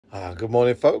Good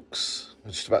morning, folks.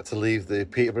 I'm just about to leave the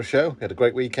Peterborough show. We had a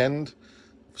great weekend.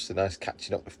 Obviously nice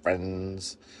catching up with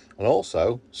friends and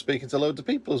also speaking to loads of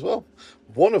people as well.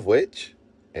 One of which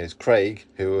is Craig,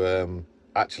 who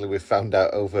actually we found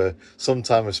out over some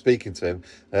time of speaking to him,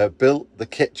 built the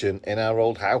kitchen in our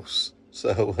old house.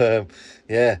 So,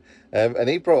 and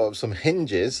he brought up some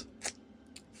hinges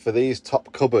for these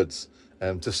top cupboards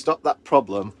to stop that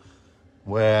problem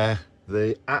where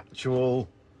the actual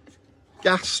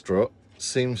gas strut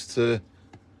seems to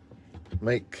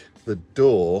make the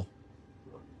door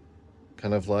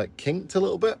kind of like kinked a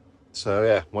little bit. So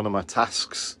yeah, one of my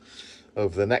tasks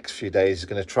over the next few days is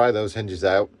going to try those hinges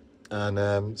out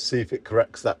and see if it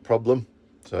corrects that problem.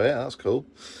 So yeah, that's cool.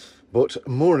 But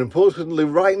more importantly,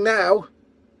 right now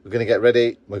we're going to get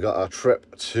ready. We got our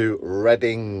trip to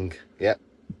Reading. Yep,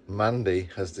 Mandy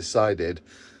has decided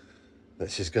that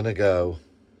she's going to go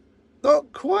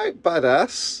not quite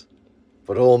badass,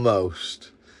 but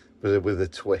almost, but with a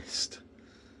twist.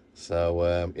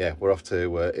 So yeah, we're off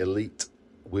to Elite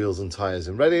Wheels and Tyres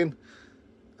in Reading,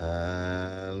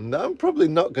 and I'm probably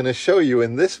not going to show you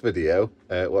in this video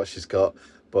what she's got,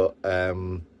 but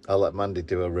I'll let Mandy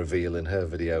do a reveal in her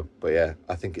video. But yeah,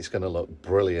 I think it's going to look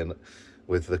brilliant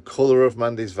with the colour of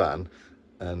Mandy's van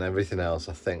and everything else.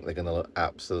 I think they're going to look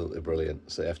absolutely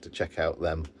brilliant, so you have to check out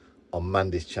them on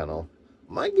Mandy's channel.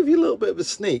 Might give you a little bit of a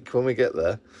sneak when we get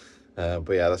there.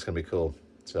 But yeah, that's going to be cool.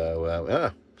 So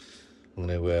yeah, I'm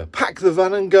going to pack the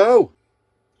van and go.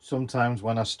 Sometimes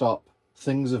when I stop,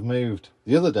 things have moved.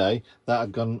 The other day, that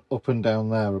had gone up and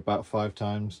down there about 5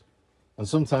 times. And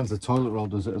sometimes the toilet roll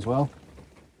does it as well.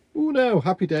 Oh no,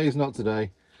 happy days, not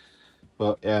today.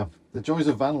 But yeah, the joys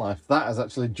of van life. That has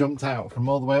actually jumped out from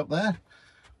all the way up there,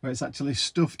 where it's actually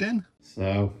stuffed in.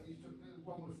 So,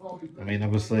 I mean,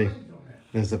 obviously,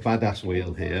 there's a badass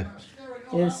wheel here.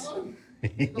 Yes.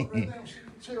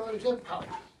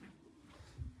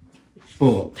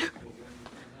 But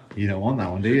you don't want that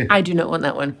one, do you? I do not want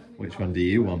that one. Which one do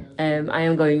you want? I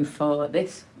am going for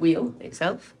this wheel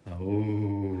itself.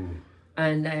 Oh.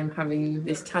 And I am having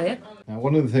this tyre. Now,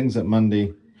 one of the things that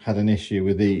Mandy had an issue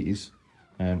with these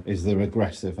is they're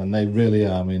aggressive, and they really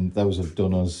are. I mean, those have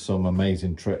done us some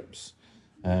amazing trips,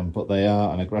 but they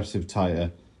are an aggressive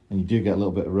tyre, and you do get a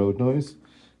little bit of road noise.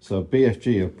 So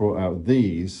BFG have brought out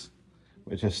these,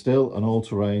 which are still an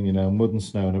all-terrain, you know, mud and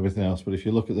snow and everything else. But if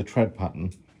you look at the tread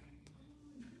pattern,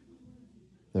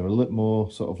 they're a little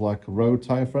more sort of like road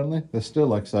tyre friendly. They're still,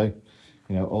 like say,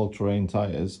 you know, all-terrain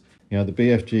tyres. You know, the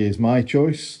BFG is my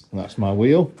choice, and that's my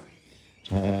wheel.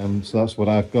 So that's what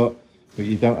I've got. But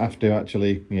you don't have to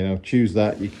actually, you know, choose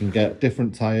that. You can get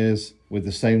different tyres with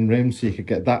the same rim. So you could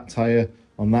get that tyre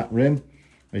on that rim,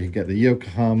 or you could get the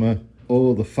Yokohama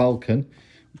or the Falcon,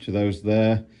 which are those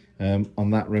there, on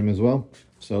that rim as well.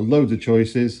 So loads of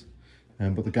choices,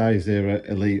 but the guys here at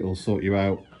Elite will sort you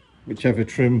out whichever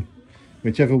trim,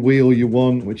 whichever wheel you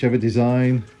want, whichever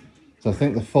design. So I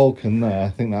think the Falcon there, I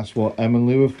think that's what Em and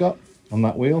Lou have got on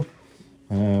that wheel.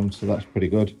 So that's pretty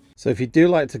good. So if you do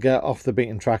like to get off the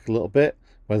beaten track a little bit,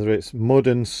 whether it's mud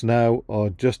and snow or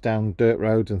just down dirt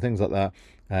roads and things like that,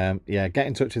 yeah, get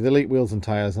in touch with Elite Wheels and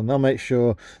Tyres, and they'll make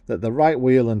sure that the right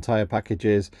wheel and tyre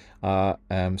packages are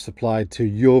supplied to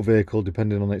your vehicle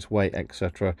depending on its weight,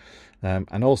 etc.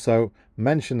 And also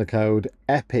mention the code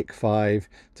EPIC5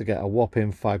 to get a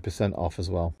whopping 5% off as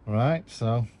well. All right,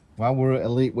 so while we're at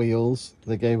Elite Wheels,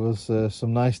 they gave us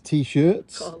some nice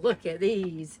t-shirts. Oh, look at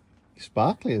these.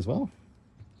 Sparkly as well.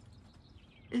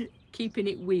 Keeping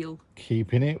it wheel.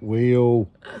 Keeping it wheel.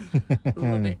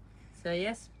 Love it. So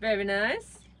yes, very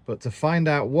nice. But to find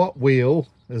out what wheel,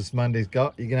 as Mandy's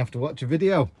got, you're going to have to watch a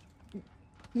video.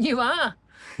 You are.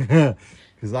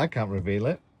 Because I can't reveal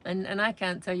it. And I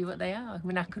can't tell you what they are. I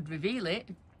mean, I could reveal it.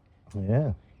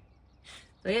 Yeah.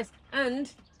 So yes,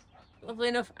 and lovely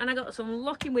enough. And I got some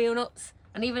locking wheel nuts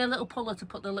and even a little puller to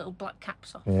put the little black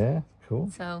caps off. Yeah, cool.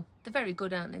 So they're very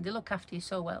good, aren't they? They look after you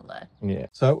so well there. Yeah.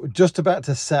 So just about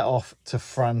to set off to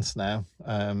France now.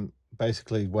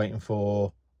 Basically waiting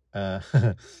for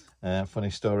funny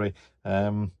story.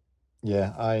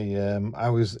 Yeah, I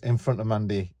was in front of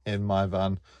Mandy in my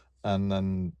van, and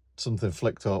then something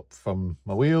flicked up from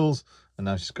my wheels, and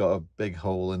now she's got a big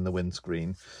hole in the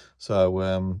windscreen. So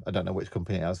I don't know which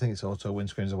company it is. I think it's Auto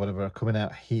Windscreens or whatever, are coming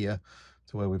out here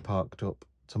to where we parked up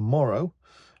tomorrow,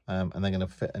 and they're going to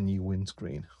fit a new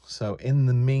windscreen. So in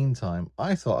the meantime,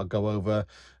 I thought I'd go over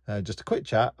just a quick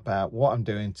chat about what I'm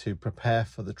doing to prepare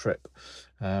for the trip.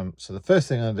 So the first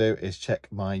thing I do is check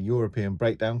my European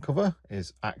breakdown cover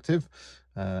is active,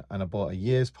 and I bought a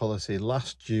year's policy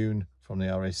last June from the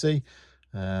RAC,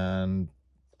 and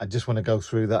I just want to go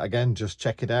through that again, just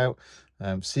check it out,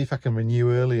 See if I can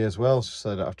renew early as well,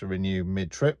 so I don't have to renew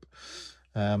mid-trip.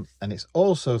 And it's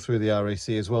also through the RAC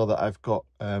as well that I've got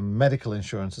medical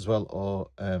insurance as well, or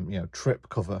you know, trip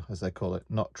cover as they call it.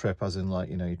 Not trip as in like,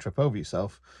 you know, you trip over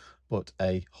yourself, but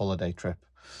a holiday trip.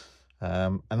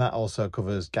 And that also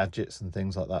covers gadgets and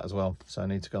things like that as well. So I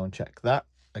need to go and check that.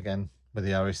 Again, with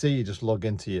the RAC, you just log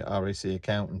into your RAC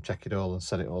account and check it all and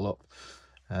set it all up.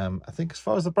 I think as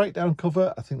far as the breakdown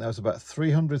cover, I think that was about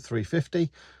 300,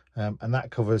 350. And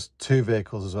that covers 2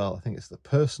 vehicles as well. I think it's the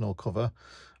personal cover,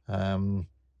 so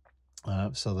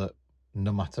that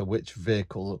no matter which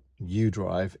vehicle you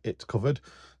drive, it's covered.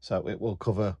 So it will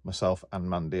cover myself and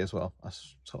Mandy as well. I'm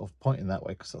sort of pointing that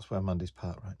way because that's where Mandy's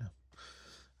parked right now.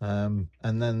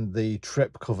 And then the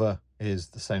trip cover is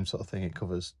the same sort of thing. It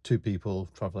covers 2 people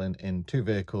traveling in 2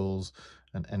 vehicles,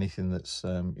 and anything that's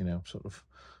you know, sort of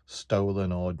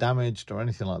stolen or damaged or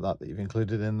anything like that that you've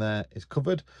included in there is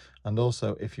covered. And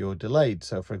also if you're delayed,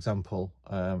 so for example,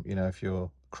 you know, if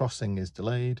your crossing is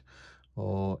delayed,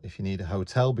 or if you need a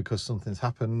hotel because something's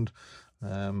happened,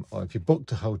 or if you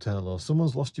booked a hotel, or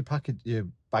someone's lost your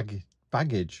packaging,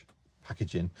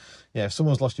 yeah, if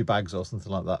someone's lost your bags or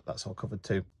something like that, that's all covered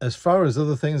too. As far as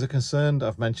other things are concerned,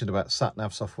 I've mentioned about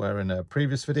sat-nav software in a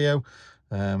previous video.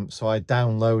 So I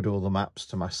download all the maps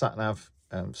to my sat-nav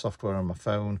software on my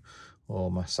phone,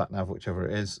 or my sat-nav, whichever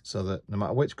it is, so that no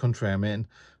matter which country I'm in,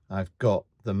 I've got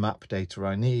the map data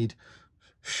I need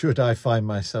should I find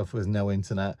myself with no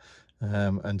internet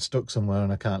and stuck somewhere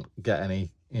and I can't get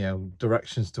any, you know,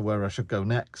 directions to where I should go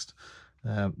next.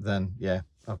 Then yeah,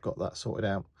 I've got that sorted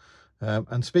out.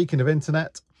 And speaking of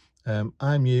internet,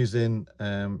 I'm using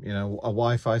you know, a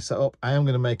Wi-Fi setup. I am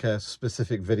going to make a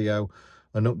specific video,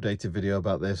 an updated video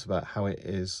about this, about how it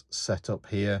is set up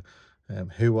here,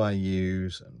 who I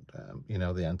use, and you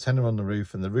know, the antenna on the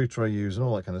roof and the router I use and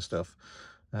all that kind of stuff.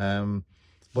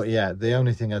 But yeah, the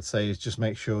only thing I'd say is just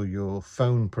make sure your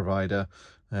phone provider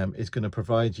is going to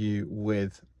provide you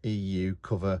with EU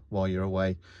cover while you're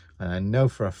away. And I know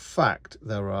for a fact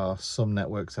there are some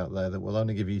networks out there that will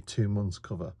only give you 2 months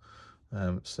cover.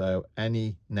 So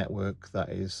any network that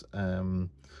is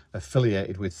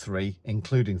affiliated with 3,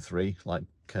 including 3, like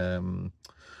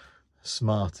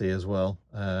Smarty as well,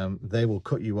 they will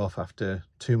cut you off after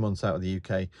 2 months out of the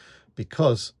UK,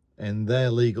 because in their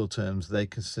legal terms they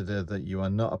consider that you are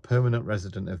not a permanent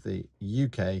resident of the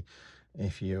UK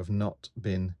if you have not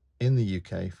been in the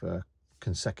UK for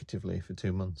consecutively for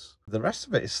 2 months. The rest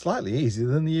of it is slightly easier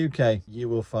than the UK. You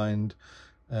will find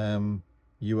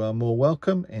you are more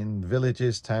welcome in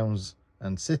villages, towns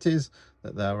and cities,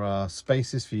 that there are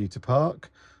spaces for you to park,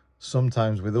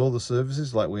 sometimes with all the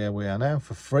services like where we are now,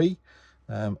 for free,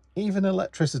 even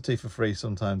electricity for free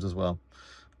sometimes as well.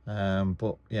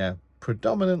 But yeah,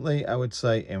 predominantly I would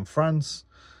say in France,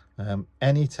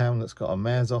 any town that's got a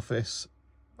mayor's office,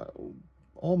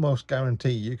 almost guarantee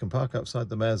you can park outside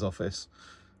the mayor's office.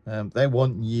 They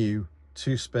want you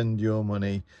to spend your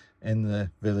money in the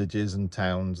villages and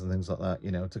towns and things like that, you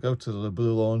know, to go to the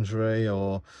Blue Lingerie,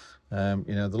 or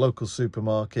you know, the local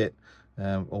supermarket,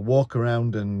 or walk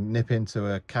around and nip into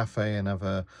a cafe and have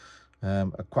a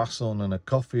croissant and a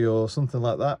coffee or something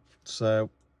like that. So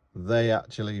they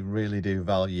actually really do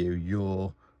value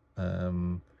your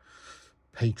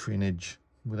patronage,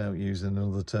 without using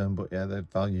another term, but yeah, they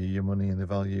value your money and they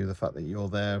value the fact that you're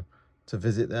there to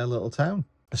visit their little town.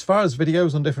 As far as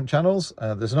videos on different channels,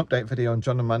 there's an update video on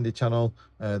John and Mandy channel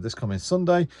this coming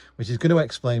Sunday, which is going to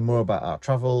explain more about our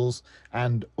travels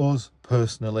and us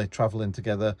personally traveling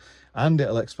together, and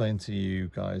it'll explain to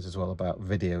you guys as well about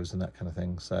videos and that kind of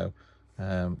thing. So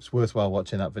it's worthwhile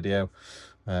watching that video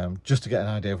just to get an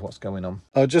idea of what's going on.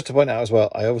 Oh, just to point out as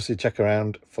well, I obviously check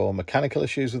around for mechanical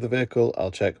issues with the vehicle. I'll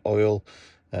check oil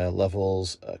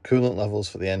levels, coolant levels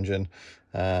for the engine,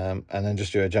 and then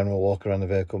just do a general walk around the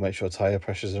vehicle, make sure tire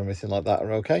pressures and everything like that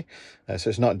are okay. So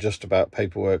it's not just about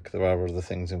paperwork, there are other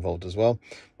things involved as well.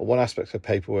 But one aspect of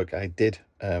paperwork I did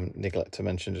neglect to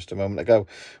mention just a moment ago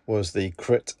was the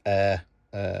Crit Air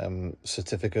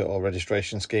certificate or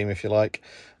registration scheme, if you like,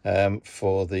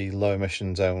 for the low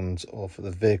emission zones, or for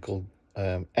the vehicle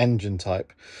engine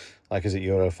type, like is it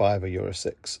Euro 5 or Euro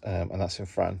 6, and that's in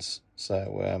France.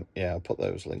 So yeah, I'll put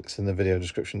those links in the video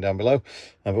description down below.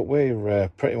 But we're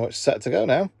pretty much set to go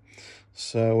now.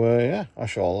 So yeah, I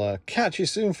shall catch you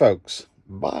soon, folks.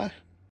 Bye.